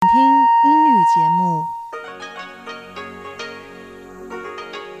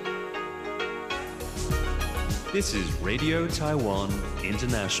This is Radio Taiwan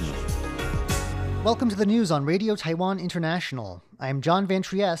International. Welcome to the news on Radio Taiwan International. I'm John Van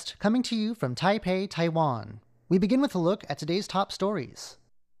Trieste, coming to you from Taipei, Taiwan. We begin with a look at today's top stories.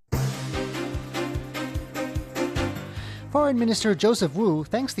 Foreign Minister Joseph Wu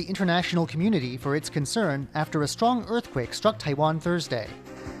thanks the international community for its concern after a strong earthquake struck Taiwan Thursday.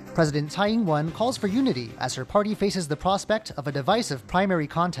 President Tsai Ing-wen calls for unity as her party faces the prospect of a divisive primary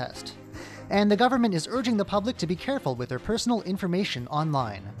contest. And the government is urging the public to be careful with their personal information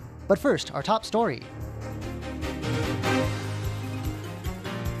online. But first, our top story.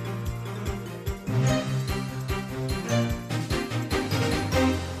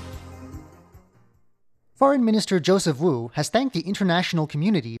 Foreign Minister Joseph Wu has thanked the international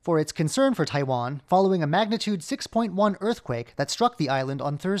community for its concern for Taiwan following a magnitude 6.1 earthquake that struck the island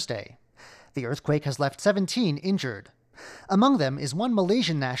on Thursday. The earthquake has left 17 injured. Among them is one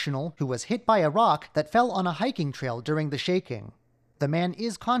Malaysian national who was hit by a rock that fell on a hiking trail during the shaking. The man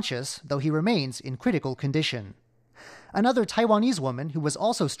is conscious, though he remains in critical condition. Another Taiwanese woman who was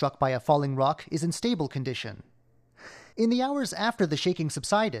also struck by a falling rock is in stable condition. In the hours after the shaking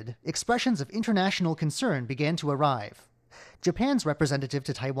subsided, expressions of international concern began to arrive. Japan's representative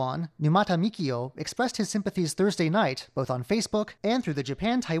to Taiwan, Numata Mikio, expressed his sympathies Thursday night, both on Facebook and through the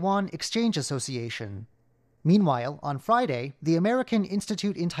Japan-Taiwan Exchange Association. Meanwhile, on Friday, the American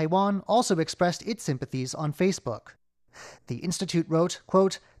Institute in Taiwan also expressed its sympathies on Facebook. The institute wrote,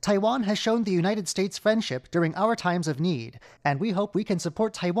 quote, "Taiwan has shown the United States friendship during our times of need, and we hope we can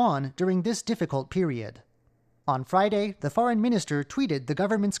support Taiwan during this difficult period." On Friday, the foreign minister tweeted the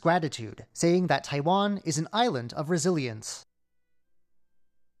government's gratitude, saying that Taiwan is an island of resilience.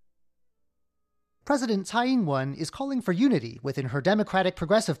 President Tsai Ing-wen is calling for unity within her Democratic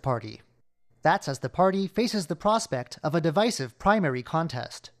Progressive Party. That's as the party faces the prospect of a divisive primary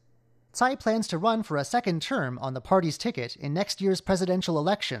contest. Tsai plans to run for a second term on the party's ticket in next year's presidential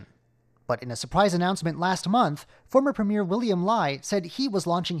election. But in a surprise announcement last month, former Premier William Lai said he was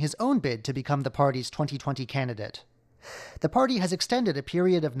launching his own bid to become the party's 2020 candidate. The party has extended a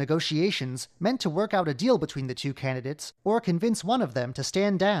period of negotiations meant to work out a deal between the two candidates or convince one of them to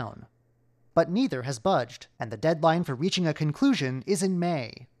stand down. But neither has budged, and the deadline for reaching a conclusion is in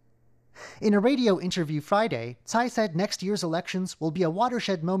May. In a radio interview Friday, Tsai said next year's elections will be a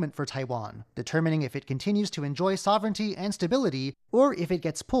watershed moment for Taiwan, determining if it continues to enjoy sovereignty and stability or if it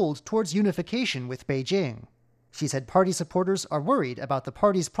gets pulled towards unification with Beijing. She said party supporters are worried about the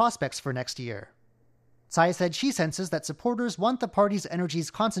party's prospects for next year. Tsai said she senses that supporters want the party's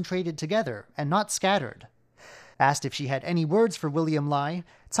energies concentrated together and not scattered. Asked if she had any words for William Lai,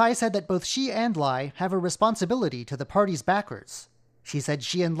 Tsai said that both she and Lai have a responsibility to the party's backers. She said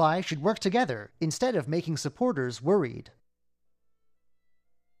she and Lai should work together instead of making supporters worried.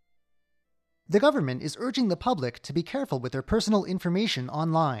 The government is urging the public to be careful with their personal information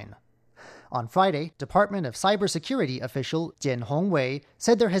online. On Friday, Department of Cybersecurity official Jian Hongwei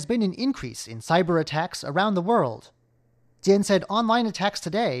said there has been an increase in cyber attacks around the world. Jian said online attacks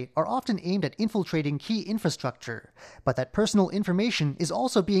today are often aimed at infiltrating key infrastructure, but that personal information is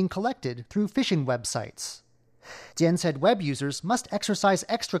also being collected through phishing websites. Jian said web users must exercise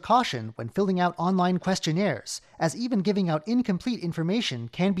extra caution when filling out online questionnaires, as even giving out incomplete information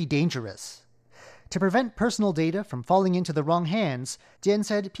can be dangerous. To prevent personal data from falling into the wrong hands, Jian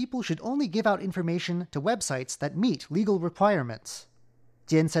said people should only give out information to websites that meet legal requirements.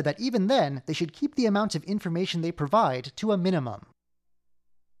 Jian said that even then, they should keep the amount of information they provide to a minimum.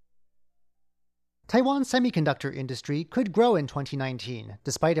 Taiwan's semiconductor industry could grow in 2019,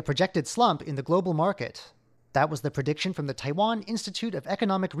 despite a projected slump in the global market. That was the prediction from the Taiwan Institute of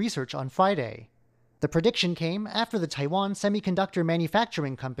Economic Research on Friday. The prediction came after the Taiwan Semiconductor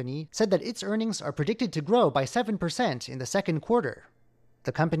Manufacturing Company said that its earnings are predicted to grow by 7% in the second quarter.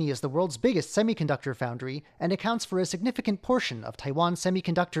 The company is the world's biggest semiconductor foundry and accounts for a significant portion of Taiwan's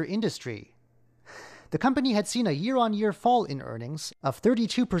semiconductor industry. The company had seen a year-on-year fall in earnings of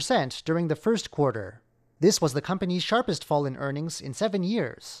 32% during the first quarter. This was the company's sharpest fall in earnings in 7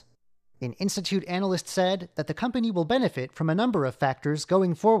 years. An institute analyst said that the company will benefit from a number of factors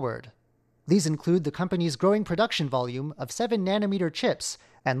going forward. These include the company's growing production volume of 7-nanometer chips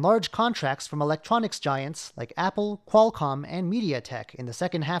and large contracts from electronics giants like Apple, Qualcomm, and MediaTek in the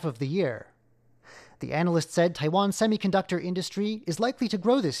second half of the year. The analyst said Taiwan's semiconductor industry is likely to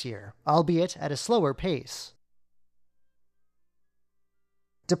grow this year, albeit at a slower pace.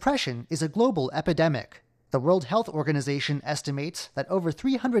 Depression is a global epidemic. The World Health Organization estimates that over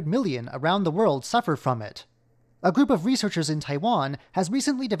 300 million around the world suffer from it. A group of researchers in Taiwan has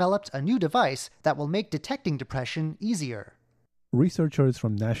recently developed a new device that will make detecting depression easier. researchers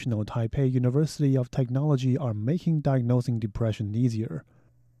from National Taipei University of Technology are making diagnosing depression easier.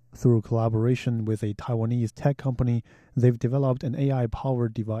 Through collaboration with a Taiwanese tech company, they've developed an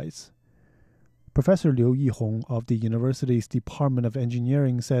AI-powered device. Professor Liu Yihong of the university's Department of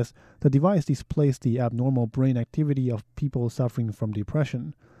Engineering says the device displays the abnormal brain activity of people suffering from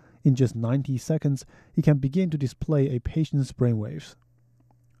depression. In just 90 seconds, it can begin to display a patient's brainwaves.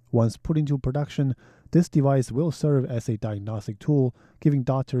 Once put into production, this device will serve as a diagnostic tool, giving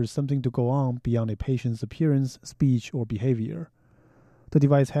doctors something to go on beyond a patient's appearance, speech, or behavior. The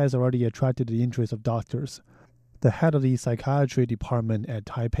device has already attracted the interest of doctors. The head of the psychiatry department at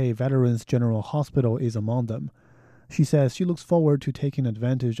Taipei Veterans General Hospital is among them. She says she looks forward to taking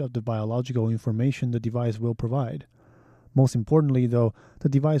advantage of the biological information the device will provide. Most importantly, though, the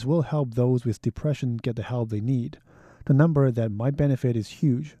device will help those with depression get the help they need. The number that might benefit is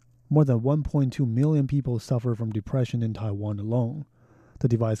huge. More than 1.2 million people suffer from depression in Taiwan alone. The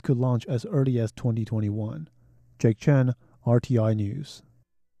device could launch as early as 2021. Jake Chen, RTI News.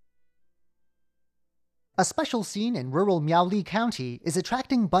 A special scene in rural Miaoli County is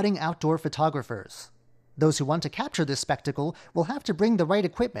attracting budding outdoor photographers. Those who want to capture this spectacle will have to bring the right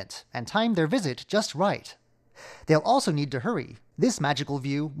equipment and time their visit just right. They'll also need to hurry. This magical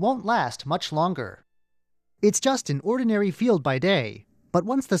view won't last much longer. It's just an ordinary field by day, but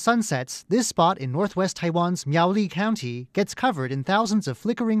once the sun sets, this spot in northwest Taiwan's Miaoli County gets covered in thousands of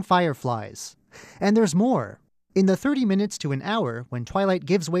flickering fireflies. And there's more. In the 30 minutes to an hour when twilight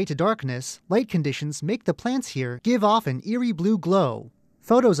gives way to darkness, light conditions make the plants here give off an eerie blue glow.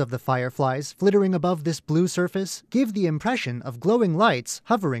 Photos of the fireflies flittering above this blue surface give the impression of glowing lights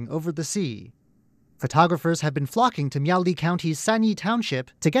hovering over the sea. Photographers have been flocking to Miaoli County's Sanyi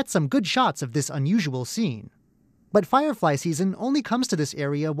Township to get some good shots of this unusual scene. But firefly season only comes to this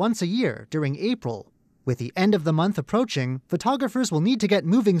area once a year during April. With the end of the month approaching, photographers will need to get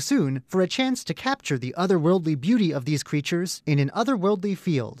moving soon for a chance to capture the otherworldly beauty of these creatures in an otherworldly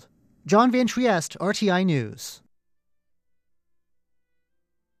field. John Van Trieste, RTI News.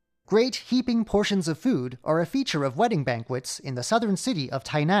 Great heaping portions of food are a feature of wedding banquets in the southern city of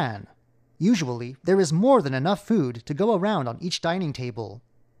Tainan. Usually, there is more than enough food to go around on each dining table.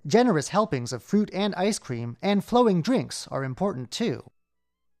 Generous helpings of fruit and ice cream and flowing drinks are important too.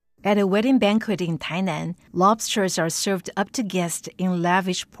 At a wedding banquet in Tainan, lobsters are served up to guests in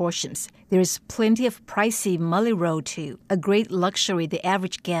lavish portions. There is plenty of pricey mully roe too, a great luxury the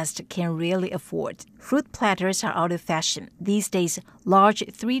average guest can rarely afford. Fruit platters are out of fashion. These days, large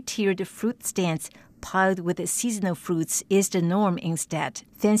 3-tiered fruit stands piled with seasonal fruits is the norm instead.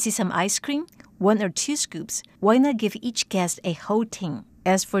 Fancy some ice cream? 1 or 2 scoops. Why not give each guest a whole tin?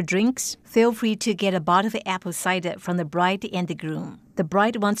 As for drinks, feel free to get a bottle of apple cider from the bride and the groom. The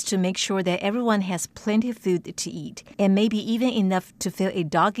bride wants to make sure that everyone has plenty of food to eat, and maybe even enough to fill a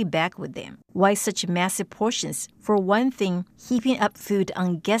doggy bag with them. Why such massive portions? For one thing, heaping up food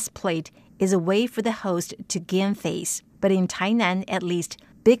on guest plate is a way for the host to gain face. But in Tainan, at least,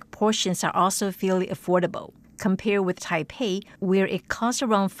 big portions are also fairly affordable. Compare with Taipei, where it costs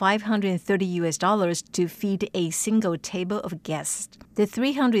around $530 to feed a single table of guests. The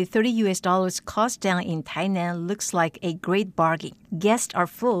 $330 cost down in Tainan looks like a great bargain. Guests are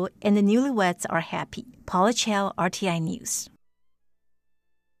full and the newlyweds are happy. Paula Chow, RTI News.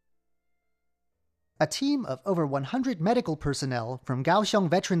 A team of over 100 medical personnel from Kaohsiung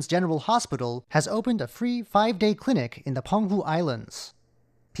Veterans General Hospital has opened a free 5-day clinic in the Penghu Islands.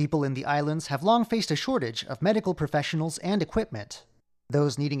 People in the islands have long faced a shortage of medical professionals and equipment.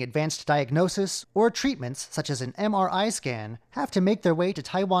 Those needing advanced diagnosis or treatments such as an MRI scan have to make their way to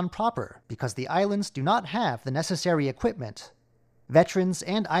Taiwan proper because the islands do not have the necessary equipment. Veterans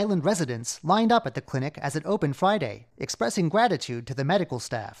and island residents lined up at the clinic as it opened Friday, expressing gratitude to the medical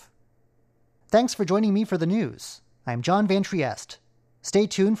staff. Thanks for joining me for the news. I'm John Van Trieste. Stay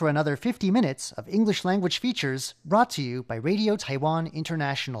tuned for another 50 minutes of English language features brought to you by Radio Taiwan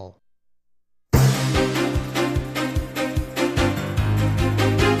International.